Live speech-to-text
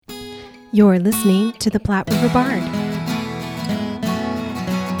You're listening to the Platte River Bard.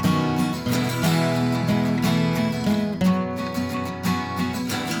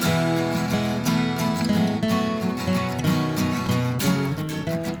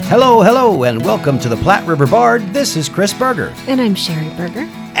 Hello, and welcome to the Platte River Bard. This is Chris Berger. And I'm Sherry Berger.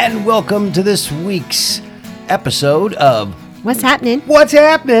 And welcome to this week's episode of What's Happening? What's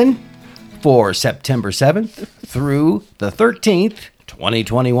Happening for September 7th through the 13th,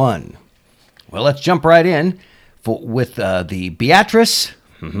 2021. Well, let's jump right in with the Beatrice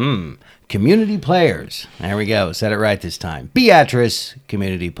Community Players. There we go. Said it right this time. Beatrice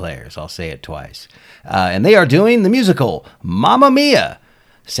Community Players. I'll say it twice. And they are doing the musical Mamma Mia,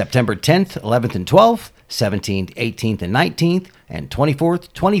 September 10th, 11th, and 12th, 17th, 18th, and 19th, and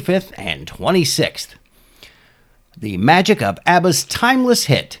 24th, 25th, and 26th. The magic of ABBA's timeless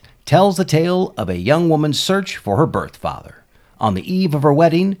hit tells the tale of a young woman's search for her birth father. On the eve of her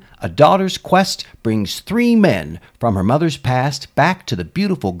wedding, a daughter's quest brings three men from her mother's past back to the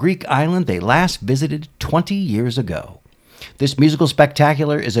beautiful Greek island they last visited 20 years ago. This musical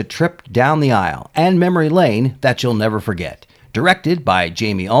spectacular is a trip down the aisle and memory lane that you'll never forget. Directed by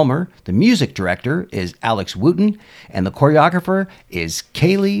Jamie Ulmer, the music director is Alex Wooten, and the choreographer is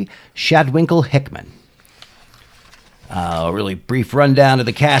Kaylee Shadwinkle Hickman. A really brief rundown of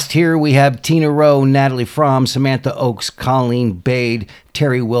the cast here. We have Tina Rowe, Natalie Fromm, Samantha Oakes, Colleen Bade,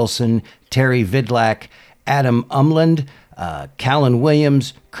 Terry Wilson, Terry Vidlak, Adam Umland, Callan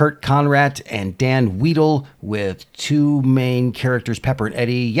Williams, Kurt Conrad, and Dan Weedle, with two main characters, Pepper and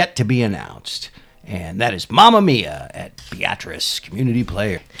Eddie, yet to be announced. And that is Mamma Mia at Beatrice Community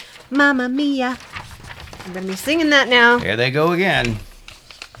Player. Mamma Mia. I'm going to be singing that now. There they go again.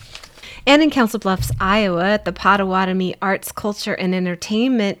 And in Council Bluffs, Iowa, at the Potawatomi Arts, Culture, and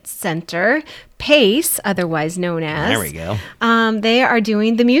Entertainment Center, PACE, otherwise known as. There we go. They are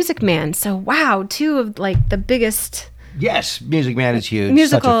doing The Music Man. So, wow, two of the biggest. Yes, Music Man is huge.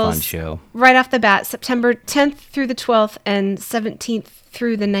 Musicals. Such a fun show. Right off the bat, September 10th through the 12th and 17th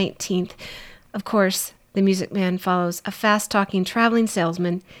through the 19th. Of course, The Music Man follows a fast-talking traveling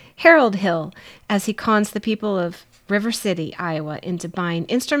salesman, Harold Hill, as he cons the people of River City, Iowa, into buying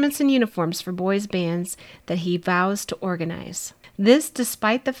instruments and uniforms for boys' bands that he vows to organize. This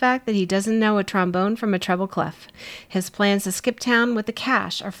despite the fact that he doesn't know a trombone from a treble clef. His plans to skip town with the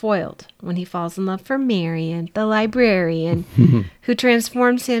cash are foiled when he falls in love for Marion, the librarian, who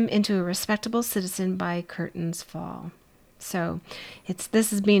transforms him into a respectable citizen by curtain's fall. So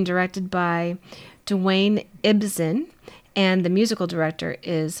this is being directed by Dwayne Ibsen, and the musical director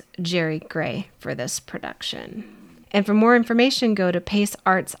is Jerry Gray for this production. And for more information, go to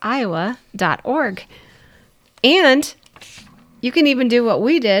paceartsiowa.org. And you can even do what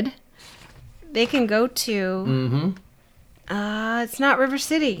we did. They can go to, it's not River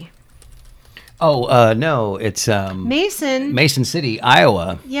City. Oh, no, it's Mason City,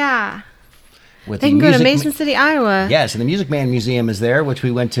 Iowa. Yeah. With They can go to Mason City, Iowa. Yes, and the Music Man Museum is there, which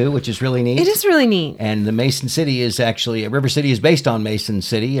we went to, which is really neat. It is really neat. And the Mason City is actually, River City is based on Mason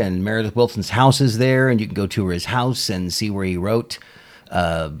City, and Meredith Wilson's house is there, and you can go tour his house and see where he wrote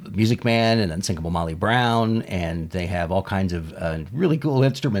Music Man and Unsinkable Molly Brown, and they have all kinds of really cool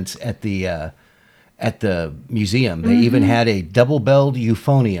instruments at the museum. They even had a double-belled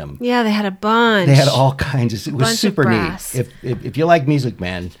euphonium. Yeah, they had a bunch. They had all kinds of, it was super neat. Brass. If you like Music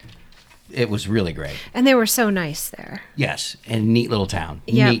Man, it was really great. And they were so nice there. Yes, and neat little town.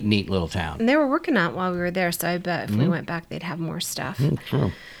 Yep. Neat little town. And they were working on it while we were there, so I bet if we went back, they'd have more stuff.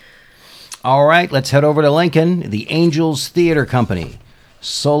 True. All right, let's head over to Lincoln, the Angels Theater Company.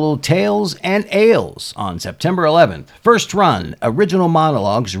 Solo Tales and Ales on September 11th. First run, original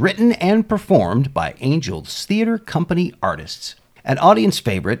monologues written and performed by Angels Theater Company artists. An audience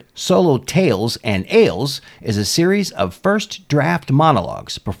favorite, Solo Tales and Ales is a series of first draft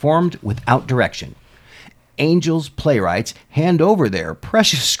monologues performed without direction. Angels playwrights hand over their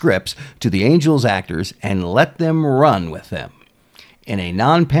precious scripts to the Angels actors and let them run with them. In a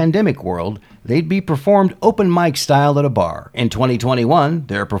non-pandemic world, they'd be performed open mic style at a bar. In 2021,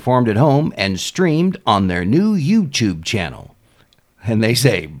 they're performed at home and streamed on their new YouTube channel. And they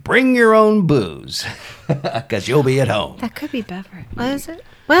say, bring your own booze, because you'll be at home. That could be beverage. What is it?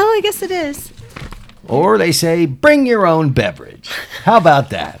 Well, I guess it is. Or they say, bring your own beverage. How about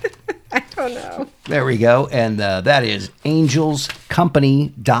that? I don't know. There we go. And that is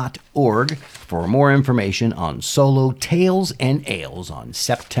angelscompany.org for more information on Solo Tales and Ales on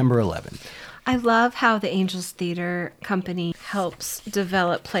September 11th. I love how the Angels Theater Company helps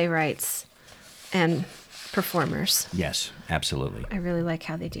develop playwrights and performers. Yes, absolutely. I really like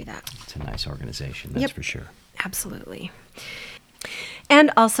how they do that. It's a nice organization, that's for sure. Absolutely. And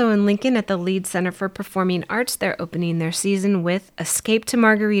also in Lincoln at the Leeds Center for Performing Arts, they're opening their season with Escape to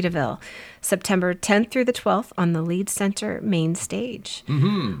Margaritaville, September 10th through the 12th on the Leeds Center main stage.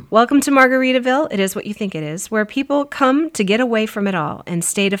 Welcome to Margaritaville. It is what you think it is, where people come to get away from it all and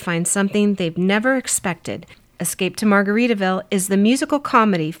stay to find something they've never expected. Escape to Margaritaville is the musical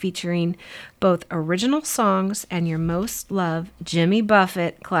comedy featuring both original songs and your most loved Jimmy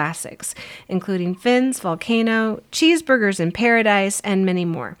Buffett classics, including Finn's Volcano, Cheeseburgers in Paradise, and many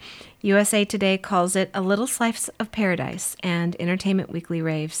more. USA Today calls it a little slice of paradise, and Entertainment Weekly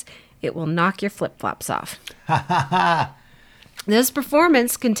raves, it will knock your flip-flops off. This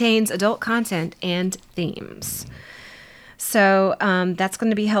performance contains adult content and themes. So that's going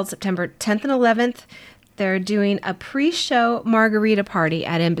to be held September 10th and 11th. They're doing a pre-show margarita party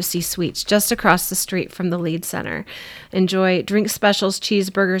at Embassy Suites just across the street from the Leeds Center. Enjoy drink specials,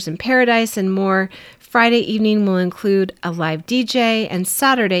 cheeseburgers in paradise, and more. Friday evening will include a live DJ, and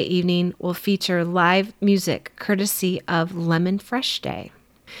Saturday evening will feature live music courtesy of Lemon Fresh Day.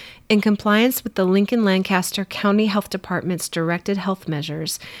 In compliance with the Lincoln-Lancaster County Health Department's directed health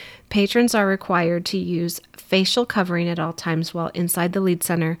measures, patrons are required to use facial covering at all times while inside the Leeds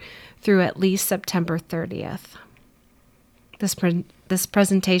Center through at least September 30th. This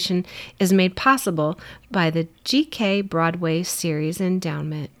presentation is made possible by the GK Broadway Series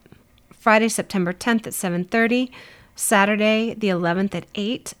Endowment. Friday, September 10th at 7:30, Saturday the 11th at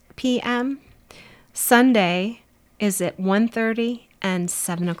 8 p.m., Sunday is at 1:30 and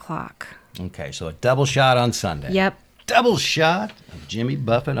 7 o'clock. Okay, so a double shot on Sunday. Yep. Double shot of Jimmy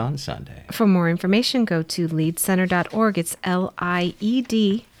Buffett on Sunday. For more information, go to leadcenter.org. It's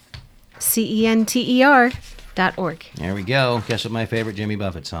LIEDCENTER.org. There we go. Guess what my favorite Jimmy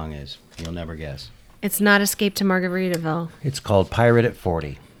Buffett song is? You'll never guess. It's not Escape to Margaritaville. It's called Pirate at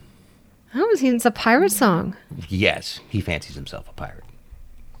 40. Oh, it's a pirate song. Yes, he fancies himself a pirate.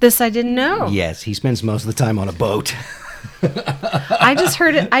 This I didn't know. Yes, he spends most of the time on a boat. I just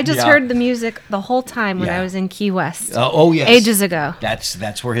heard it. I just heard the music the whole time when I was in Key West. Oh yes, ages ago.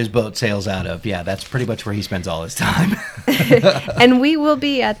 That's where his boat sails out of. Yeah, that's pretty much where he spends all his time. And we will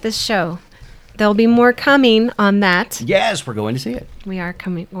be at this show. There'll be more coming on that. Yes, we're going to see it. We are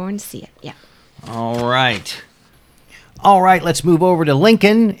going to see it. Yeah. All right. Let's move over to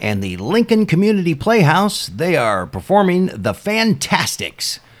Lincoln and the Lincoln Community Playhouse. They are performing The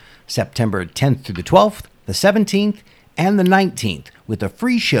Fantastics, September 10th through the 12th, the 17th, and the 19th, with a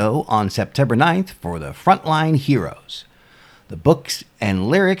free show on September 9th for the Frontline Heroes. The books and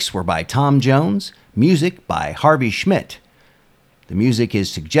lyrics were by Tom Jones, music by Harvey Schmidt. The music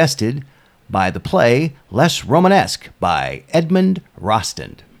is suggested by the play Les Romanesque by Edmund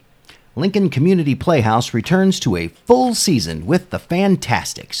Rostand. Lincoln Community Playhouse returns to a full season with The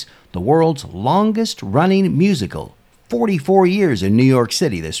Fantastics, the world's longest-running musical. 44 years in New York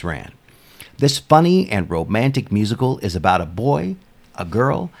City this ran. This funny and romantic musical is about a boy, a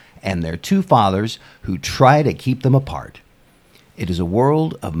girl, and their two fathers who try to keep them apart. It is a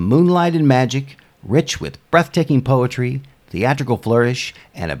world of moonlight and magic, rich with breathtaking poetry, theatrical flourish,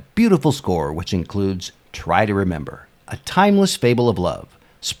 and a beautiful score which includes Try to Remember, a timeless fable of love,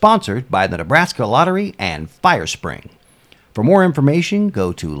 sponsored by the Nebraska Lottery and Firespring. For more information,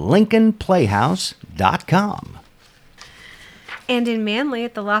 go to lincolnplayhouse.com. And in Manly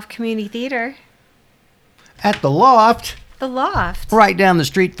at the Loft Community Theater. At the Loft? The Loft. Right down the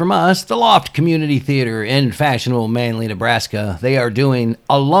street from us, the Loft Community Theater in fashionable Manly, Nebraska. They are doing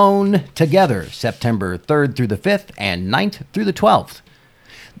Alone Together, September 3rd through the 5th and 9th through the 12th.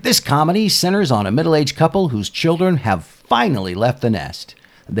 This comedy centers on a middle-aged couple whose children have finally left the nest.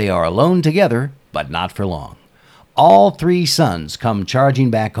 They are alone together, but not for long. All three sons come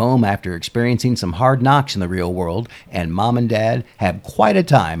charging back home after experiencing some hard knocks in the real world, and Mom and Dad have quite a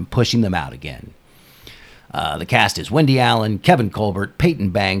time pushing them out again. The cast is Wendy Allen, Kevin Colbert, Peyton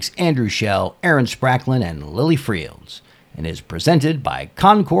Banks, Andrew Schell, Aaron Spracklin, and Lily Friels, and is presented by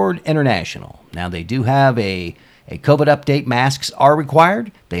Concord International. Now, they do have a COVID update. Masks are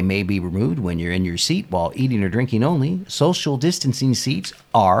required. They may be removed when you're in your seat while eating or drinking only. Social distancing seats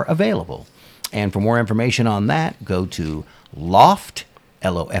are available. And for more information on that, go to lofte.org.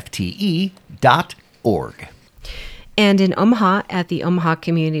 And in Omaha, at the Omaha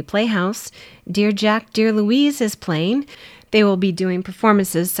Community Playhouse, Dear Jack, Dear Louise is playing. They will be doing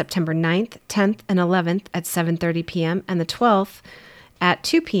performances September 9th, 10th, and 11th at 7:30 p.m. and the 12th at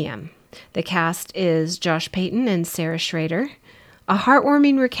 2 p.m. The cast is Josh Payton and Sarah Schrader. A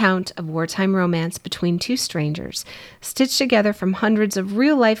heartwarming recount of wartime romance between two strangers, stitched together from hundreds of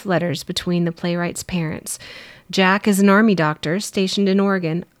real-life letters between the playwright's parents. Jack is an Army doctor stationed in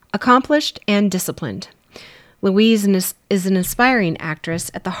Oregon, accomplished and disciplined. Louise is an aspiring actress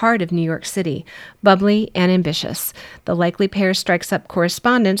at the heart of New York City, bubbly and ambitious. The likely pair strikes up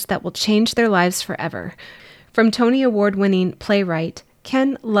correspondence that will change their lives forever. From Tony Award-winning playwright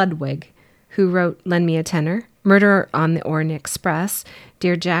Ken Ludwig, who wrote Lend Me a Tenor, Murder on the Orient Express,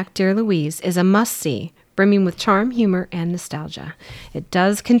 Dear Jack, Dear Louise, is a must-see, brimming with charm, humor, and nostalgia. It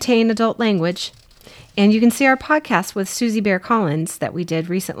does contain adult language. And you can see our podcast with Susie Bear Collins that we did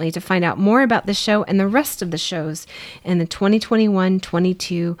recently to find out more about the show and the rest of the shows in the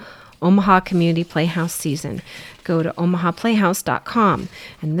 2021-22 Omaha Community Playhouse season. Go to omahaplayhouse.com,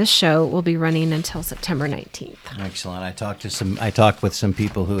 and this show will be running until September 19th. Excellent. I talked with some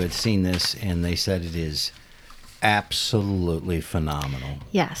people who had seen this, and they said it is absolutely phenomenal.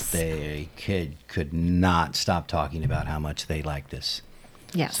 Yes. They could not stop talking about how much they like this.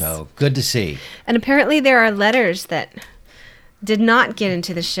 Yes. So good to see. And apparently there are letters that did not get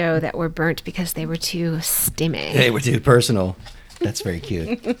into the show that were burnt because they were too steamy. They were too personal. That's very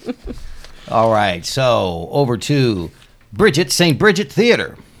cute. All right, so over to St. Bridget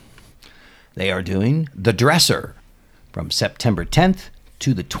Theater. They are doing The Dresser from September 10th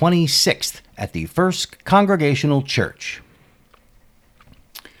to the 26th at the First Congregational Church.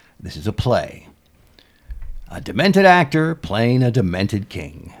 This is a play. A demented actor playing a demented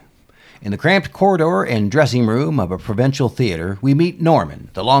king. In the cramped corridor and dressing room of a provincial theater, we meet Norman,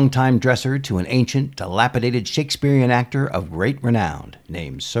 the longtime dresser to an ancient, dilapidated Shakespearean actor of great renown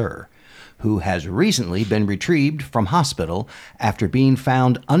named Sir, who has recently been retrieved from hospital after being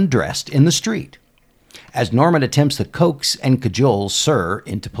found undressed in the street. As Norman attempts to coax and cajole Sir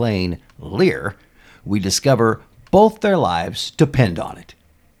into playing Lear, we discover both their lives depend on it.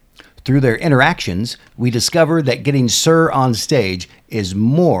 Through their interactions, we discover that getting Sir on stage is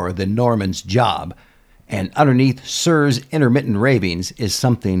more than Norman's job, and underneath Sir's intermittent ravings is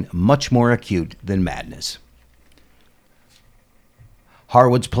something much more acute than madness.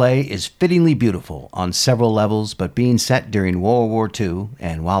 Harwood's play is fittingly beautiful on several levels, but being set during World War II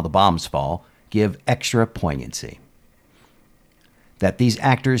and while the bombs fall, give extra poignancy. That these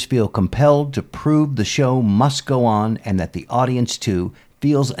actors feel compelled to prove the show must go on, and that the audience, too,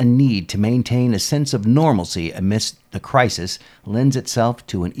 feels a need to maintain a sense of normalcy amidst the crisis lends itself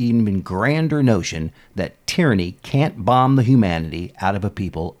to an even grander notion that tyranny can't bomb the humanity out of a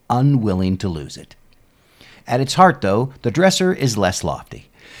people unwilling to lose it. At its heart, though, The Dresser is less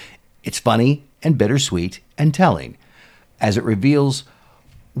lofty. It's funny and bittersweet and telling, as it reveals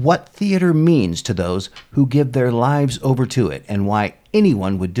what theater means to those who give their lives over to it and why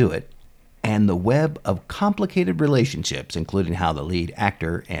anyone would do it, and the web of complicated relationships, including how the lead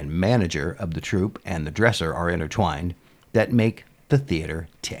actor and manager of the troupe and the dresser are intertwined, that make the theater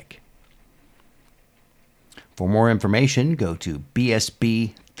tick. For more information, go to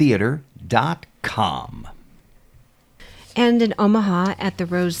bsbtheater.com. And in Omaha at the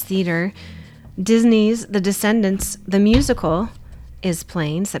Rose Theater, Disney's The Descendants, the musical, is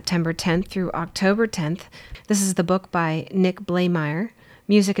playing September 10th through October 10th. This is the book by Nick Blaemire.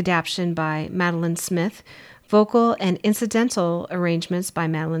 Music adaptation by Madeline Smith, vocal and incidental arrangements by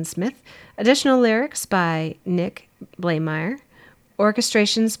Madeline Smith, additional lyrics by Nick Blaemire,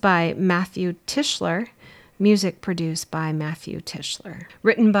 orchestrations by Matthew Tischler, music produced by Matthew Tischler,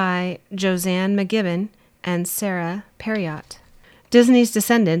 written by Josanne McGibbon and Sarah Perriott. Disney's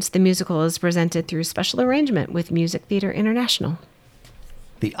Descendants, the musical, is presented through special arrangement with Music Theater International.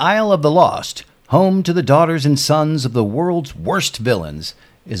 The Isle of the Lost, home to the daughters and sons of the world's worst villains,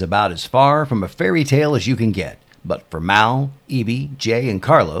 is about as far from a fairy tale as you can get. But for Mal, Evie, Jay, and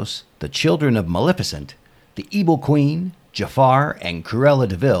Carlos, the children of Maleficent, the evil queen, Jafar, and Cruella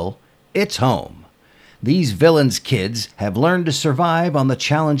de Vil, it's home. These villains' kids have learned to survive on the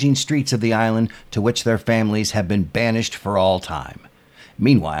challenging streets of the island to which their families have been banished for all time.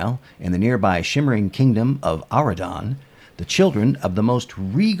 Meanwhile, in the nearby shimmering kingdom of Auradon, the children of the most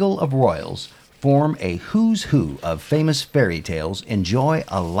regal of royals form a who's who of famous fairy tales, enjoy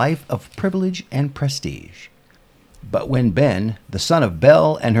a life of privilege and prestige. But when Ben, the son of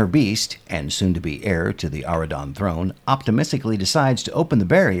Belle and her beast, and soon-to-be heir to the Auradon throne, optimistically decides to open the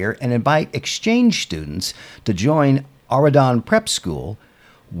barrier and invite exchange students to join Auradon Prep School,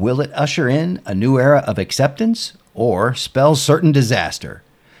 will it usher in a new era of acceptance or spell certain disaster?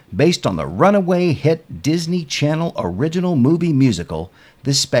 Based on the runaway hit Disney Channel original movie musical,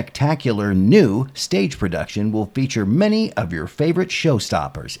 this spectacular new stage production will feature many of your favorite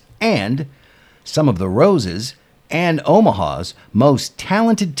showstoppers and some of the Rose's and Omaha's most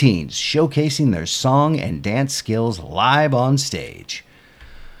talented teens showcasing their song and dance skills live on stage.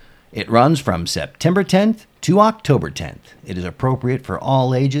 It runs from September 10th to October 10th. It is appropriate for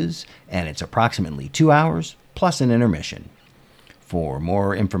all ages, and it's approximately 2 hours, plus an intermission. For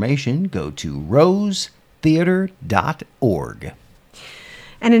more information, go to rosetheater.org.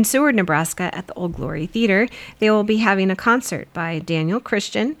 And in Seward, Nebraska, at the Old Glory Theater, they will be having a concert by Daniel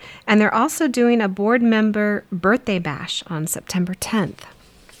Christian, and they're also doing a board member birthday bash on September 10th.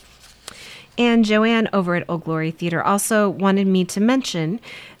 And Joanne over at Old Glory Theater also wanted me to mention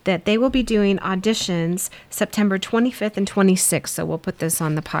that they will be doing auditions September 25th and 26th. So we'll put this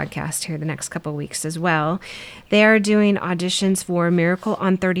on the podcast here the next couple of weeks as well. They are doing auditions for Miracle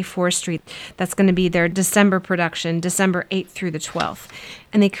on 34th Street. That's going to be their December production, December 8th through the 12th.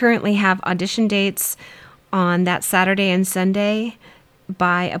 And they currently have audition dates on that Saturday and Sunday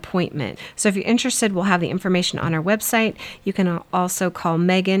by appointment. So if you're interested, we'll have the information on our website. You can also call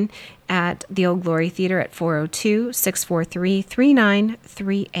Megan at the Old Glory Theater at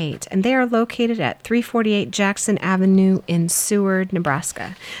 402-643-3938. And they are located at 348 Jackson Avenue in Seward,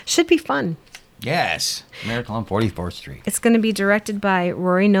 Nebraska. Should be fun. Yes, Miracle on 44th Street. It's going to be directed by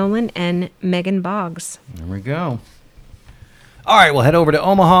Rory Nolan and Megan Boggs. There we go. All right, we'll head over to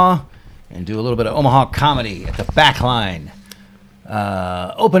Omaha and do a little bit of Omaha comedy at the Backline.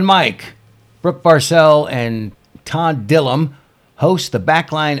 Open mic. Brooke Barcel and Todd Dillum host the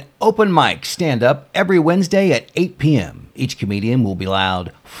Backline Open Mic stand-up every Wednesday at 8 p.m. Each comedian will be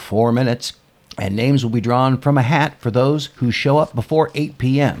allowed 4 minutes, and names will be drawn from a hat for those who show up before 8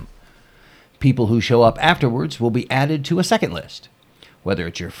 p.m. People who show up afterwards will be added to a second list. Whether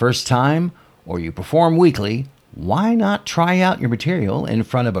it's your first time or you perform weekly, why not try out your material in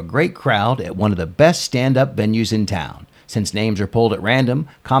front of a great crowd at one of the best stand-up venues in town? Since names are pulled at random,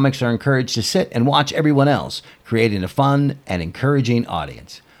 comics are encouraged to sit and watch everyone else, creating a fun and encouraging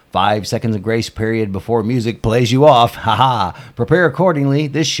audience. 5 seconds of grace period before music plays you off. Haha. Prepare accordingly.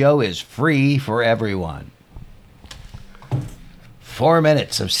 This show is free for everyone. 4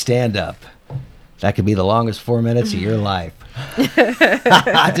 minutes of stand-up. That could be the longest 4 minutes of your life.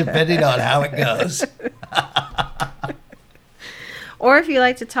 Depending on how it goes. Or if you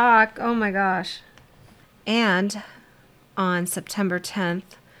like to talk, oh my gosh. And on September 10th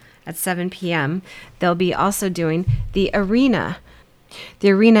at 7 p.m., they'll be also doing the Arena.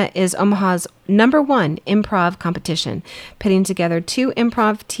 The Arena is Omaha's #1 improv competition, pitting together 2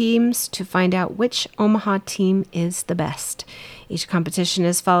 improv teams to find out which Omaha team is the best. Each competition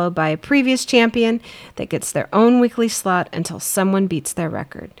is followed by a previous champion that gets their own weekly slot until someone beats their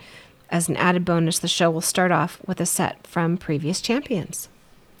record. As an added bonus, the show will start off with a set from previous champions.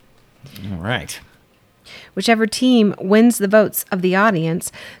 All right. Whichever team wins the votes of the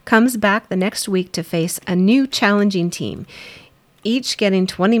audience comes back the next week to face a new challenging team, each getting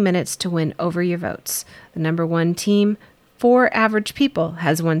 20 minutes to win over your votes. The #1 team, 4 Average People,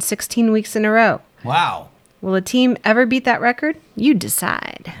 has won 16 weeks in a row. Wow. Will a team ever beat that record? You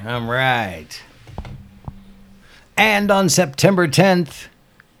decide. All right. And on September 10th,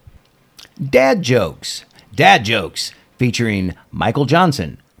 Dad Jokes. Dad Jokes featuring Michael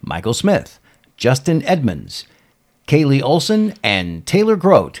Johnson, Michael Smith, Justin Edmonds, Kaylee Olson, and Taylor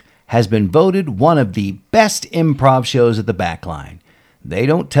Grote has been voted one of the best improv shows at the Backline. They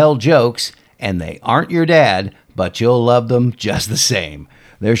don't tell jokes, and they aren't your dad, but you'll love them just the same.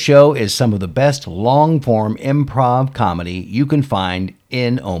 Their show is some of the best long-form improv comedy you can find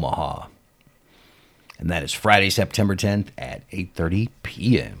in Omaha. And that is Friday, September 10th at 8:30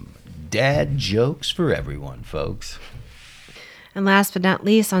 p.m. Dad Jokes for everyone, folks. And last but not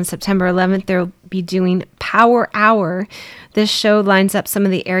least, on September 11th, they'll be doing Power Hour. This show lines up some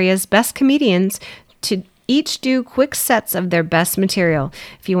of the area's best comedians to each do quick sets of their best material.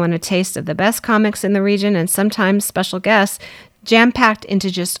 If you want a taste of the best comics in the region and sometimes special guests, jam-packed into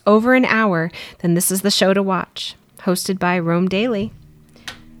just over an hour, then this is the show to watch. Hosted by Rome Daly.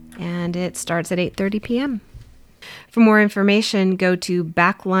 And it starts at 8:30 p.m. For more information, go to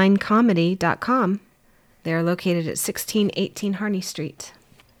backlinecomedy.com. They are located at 1618 Harney Street.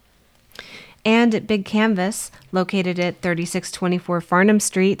 And at Big Canvas, located at 3624 Farnham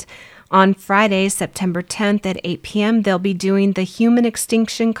Street, on Friday, September 10th at 8 p.m., they'll be doing the Human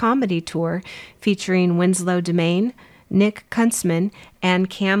Extinction Comedy Tour featuring Winslow Domain, Nick Kuntzman, and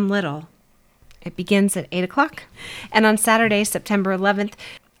Cam Little. It begins at 8 o'clock. And on Saturday, September 11th,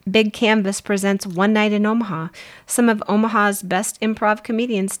 Big Canvas presents One Night in Omaha. Some of Omaha's best improv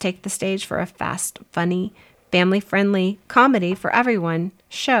comedians take the stage for a fast, funny, family-friendly comedy for everyone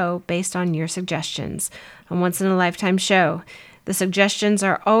show based on your suggestions. A once-in-a-lifetime show. The suggestions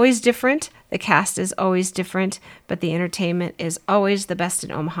are always different, the cast is always different, but the entertainment is always the best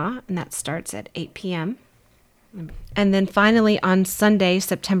in Omaha, and that starts at 8 p.m. And then finally on Sunday,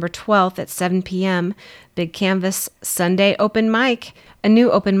 September 12th at 7 p.m., Big Canvas Sunday Open Mic. A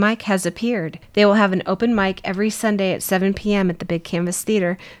new open mic has appeared. They will have an open mic every Sunday at 7 p.m. at the Big Canvas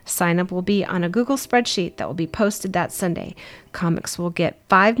Theater. Sign up will be on a Google spreadsheet that will be posted that Sunday. Comics will get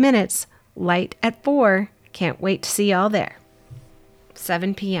 5 minutes, light at 4. Can't wait to see y'all there.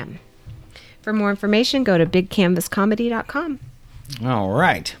 7 p.m. For more information, go to bigcanvascomedy.com. All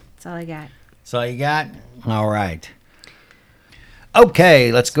right. That's all I got. That's all you got? All right.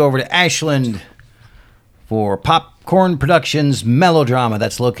 Okay, let's go over to Ashland for Popcorn Productions Melodrama.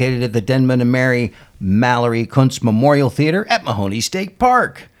 That's located at the Denman and Mary Mallory Kuntz Memorial Theater at Mahoney State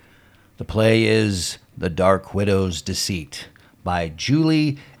Park. The play is The Dark Widow's Deceit by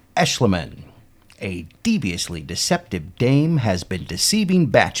Julie Eschliman. A deviously deceptive dame has been deceiving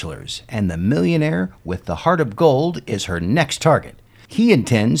bachelors, and the millionaire with the heart of gold is her next target. He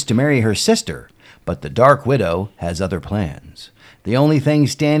intends to marry her sister, but the Dark Widow has other plans. The only thing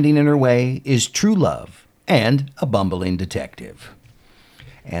standing in her way is true love and a bumbling detective.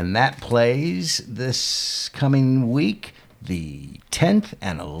 And that plays this coming week, the 10th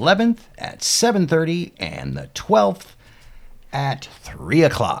and 11th at 7:30 and the 12th at 3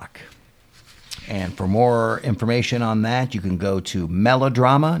 o'clock. And for more information on that, you can go to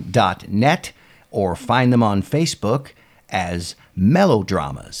melodrama.net or find them on Facebook as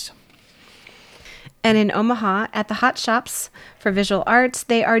Melodramas. And in Omaha, at the Hot Shops for Visual Arts,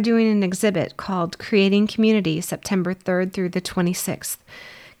 they are doing an exhibit called Creating Community, September 3rd through the 26th.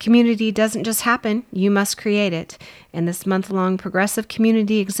 Community doesn't just happen, you must create it. In this month-long progressive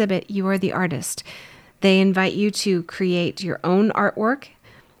community exhibit, you are the artist. They invite you to create your own artwork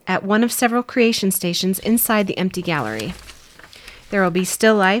at one of several creation stations inside the empty gallery. There will be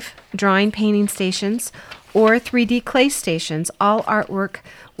still life, drawing, painting stations, or 3D clay stations. All artwork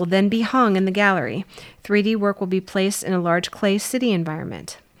will then be hung in the gallery. 3D work will be placed in a large clay city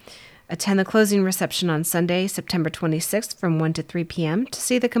environment. Attend the closing reception on Sunday, September 26th from 1 to 3 p.m. to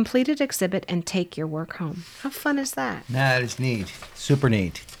see the completed exhibit and take your work home. How fun is that? That is neat. Super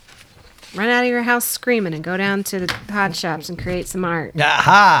neat. Run out of your house screaming and go down to the Hot Shops and create some art.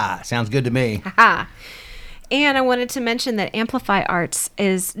 Aha! Sounds good to me. Aha! And I wanted to mention that Amplify Arts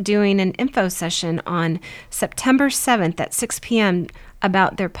is doing an info session on September 7th at 6 p.m.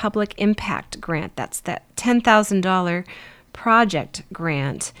 about their Public Impact Grant. That's that $10,000 project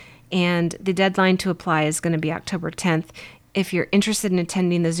grant. And the deadline to apply is going to be October 10th. If you're interested in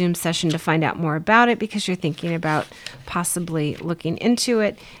attending the Zoom session to find out more about it because you're thinking about possibly looking into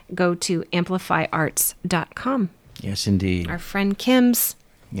it, go to amplifyarts.com. Yes, indeed. Our friend Kim's,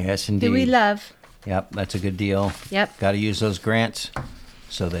 Yes, indeed. who we love. Yep, that's a good deal. Yep. Got to use those grants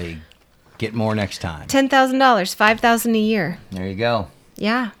so they get more next time. $10,000, $5,000 a year. There you go.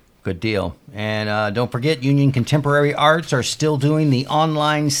 Yeah. Good deal. And don't forget, Union Contemporary Arts are still doing the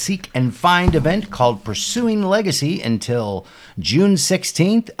online Seek and Find event called Pursuing Legacy until June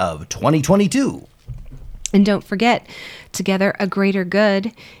 16th of 2022. And don't forget, Together a Greater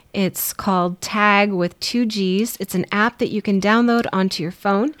Good. It's called Tag with 2 G's. It's an app that you can download onto your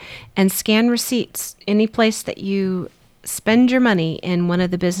phone and scan receipts any place that you spend your money in one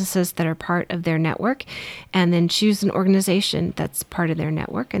of the businesses that are part of their network, and then choose an organization that's part of their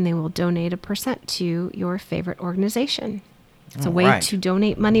network, and they will donate 1% to your favorite organization. It's a way to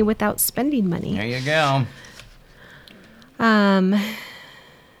donate money without spending money. There you go. Well,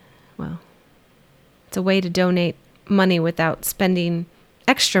 it's a way to donate money without spending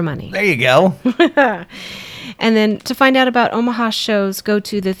extra money. There you go. And then to find out about Omaha shows, go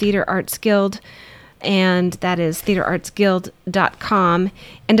to the Theater Arts Guild, and that is theaterartsguild.com.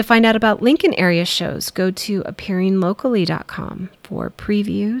 And to find out about Lincoln area shows, go to appearinglocally.com for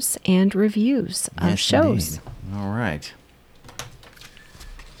previews and reviews of shows. Indeed. All right.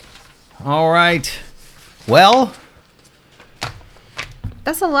 All right. Well,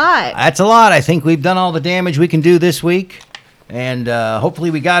 That's a lot. that's a lot. I think we've done all the damage we can do this week. And hopefully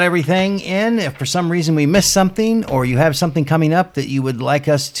we got everything in. If for some reason we missed something or you have something coming up that you would like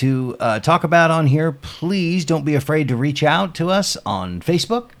us to talk about on here, please don't be afraid to reach out to us on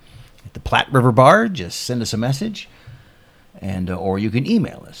Facebook at the Platte River Bar. Just send us a message, and or you can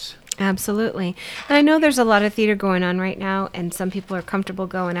email us. Absolutely. And I know there's a lot of theater going on right now, and some people are comfortable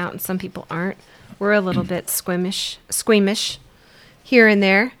going out and some people aren't. We're a little bit squeamish here and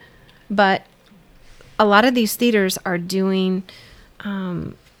there, but a lot of these theaters are doing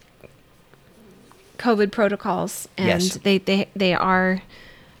COVID protocols, and Yes. they are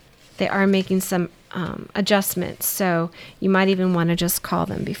making some adjustments. So you might even want to just call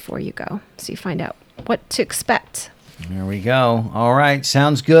them before you go, so you find out what to expect. There we go. All right,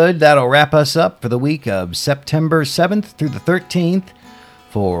 sounds good. That'll wrap us up for the week of September 7th through the 13th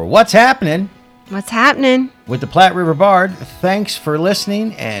for What's Happening What's happening? with the Platte River Bard. Thanks for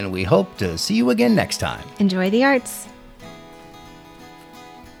listening, and we hope to see you again next time. Enjoy the arts.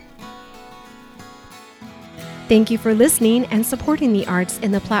 Thank you for listening and supporting the arts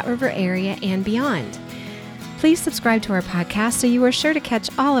in the Platte River area and beyond. Please subscribe to our podcast so you are sure to catch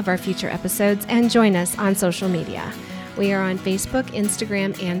all of our future episodes and join us on social media. We are on Facebook,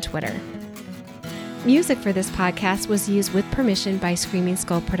 Instagram, and Twitter. Music for this podcast was used with permission by Screaming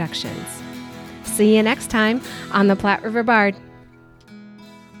Skull Productions. See you next time on the Platte River Bard.